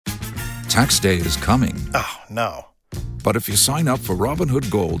Tax day is coming. Oh, no. But if you sign up for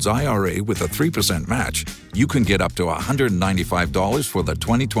Robinhood Gold's IRA with a 3% match, you can get up to $195 for the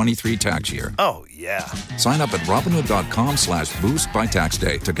 2023 tax year. Oh, yeah. Sign up at Robinhood.com/boost by tax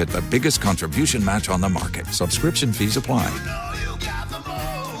day to get the biggest contribution match on the market. Subscription fees apply.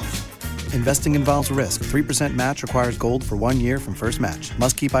 Investing involves risk. 3% match requires gold for 1 year from first match.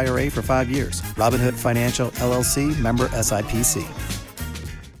 Must keep IRA for 5 years. Robinhood Financial, LLC, member SIPC.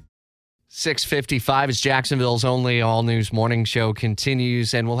 6:55 as Jacksonville's only all-news morning show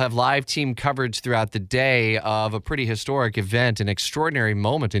continues, and we'll have live team coverage throughout the day of a pretty historic event, an extraordinary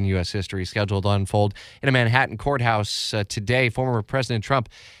moment in U.S. history scheduled to unfold in a Manhattan courthouse today. Former President Trump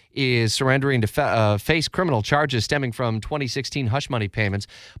is surrendering to face criminal charges stemming from 2016 hush money payments.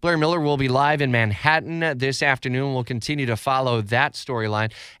 Blair Miller will be live in Manhattan this afternoon. We'll continue to follow that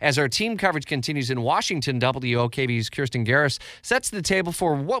storyline. As our team coverage continues in Washington, WOKV's Kirstin Garriss sets the table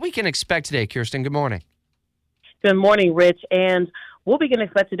for what we can expect today. Kirstin, good morning. Good morning, Rich. And what we can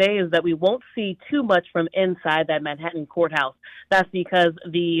expect today is that we won't see too much from inside that Manhattan courthouse. That's because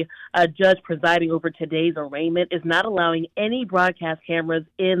the judge presiding over today's arraignment is not allowing any broadcast cameras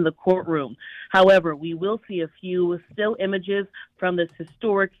in the courtroom. However, we will see a few still images from this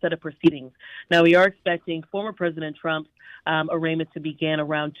historic set of proceedings. Now, we are expecting former President Trump's arraignment to begin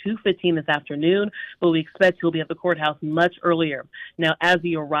around 2:15 this afternoon, but we expect he'll be at the courthouse much earlier. Now, as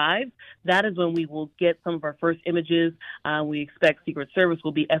he arrives, that is when we will get some of our first images. We expect Secret Service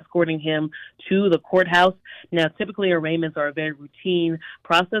will be escorting him to the courthouse. Now, typically arraignments are a very routine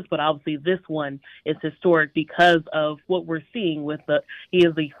process, but obviously this one is historic because of what we're seeing with he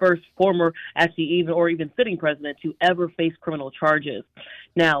is the first former, even sitting president to ever face criminal charges.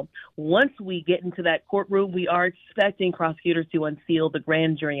 Now, once we get into that courtroom, we are expecting prosecutors to unseal the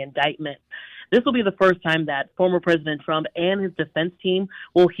grand jury indictment. This will be the first time that former President Trump and his defense team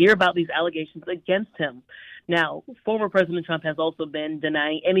will hear about these allegations against him. Now, former President Trump has also been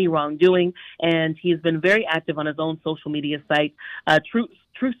denying any wrongdoing, and he has been very active on his own social media site,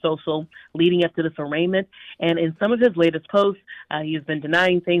 Truth Social, leading up to this arraignment. And in some of his latest posts, he has been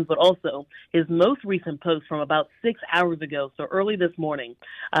denying things, but also his most recent post from about 6 hours ago, so early this morning,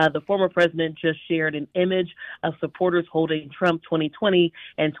 the former president just shared an image of supporters holding Trump 2020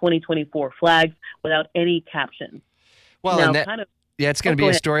 and 2024 flags without any caption. Well, now, it's going to be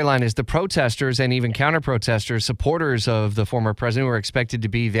a storyline as the protesters and even counter-protesters, supporters of the former president, who are expected to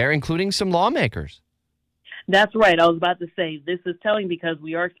be there, including some lawmakers. That's right. I was about to say this is telling because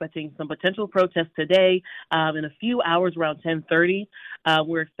we are expecting some potential protests today. In a few hours, around 10:30,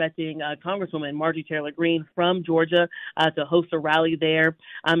 we're expecting Congresswoman Marjorie Taylor Greene from Georgia to host a rally there.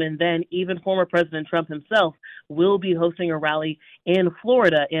 And then even former President Trump himself will be hosting a rally in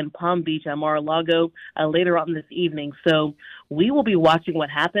Florida in Palm Beach at Mar-a-Lago later on this evening. So we will be watching what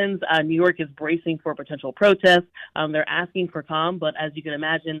happens. New York is bracing for potential protests. They're asking for calm, but as you can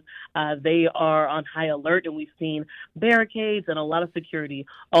imagine, they are on high alert, and we've seen barricades and a lot of security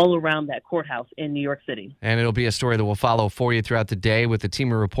all around that courthouse in New York City. And it'll be a story that we'll follow for you throughout the day with a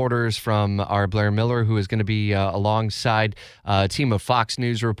team of reporters from our Blair Miller, who is going to be alongside a team of Fox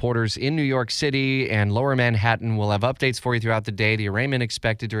News reporters in New York City and Lower Manhattan. We'll have updates for you throughout the day. The arraignment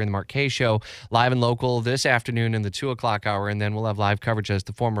expected during the Mark Kaye Show, live and local this afternoon in the 2 o'clock hour, and then we'll have live coverage as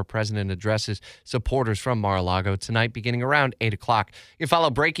the former president addresses supporters from Mar-a-Lago tonight beginning around 8 o'clock. You follow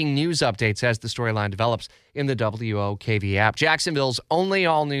breaking news updates as the storyline develops in the WOKV app. Jacksonville's only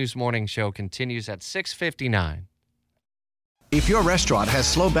all-news morning show continues at 6:59. If your restaurant has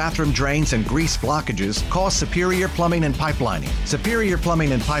slow bathroom drains and grease blockages, call Superior Plumbing and Pipelining. Superior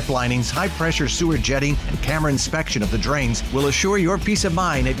Plumbing and Pipelining's high-pressure sewer jetting and camera inspection of the drains will assure your peace of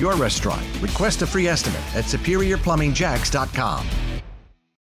mind at your restaurant. Request a free estimate at SuperiorPlumbingJacks.com.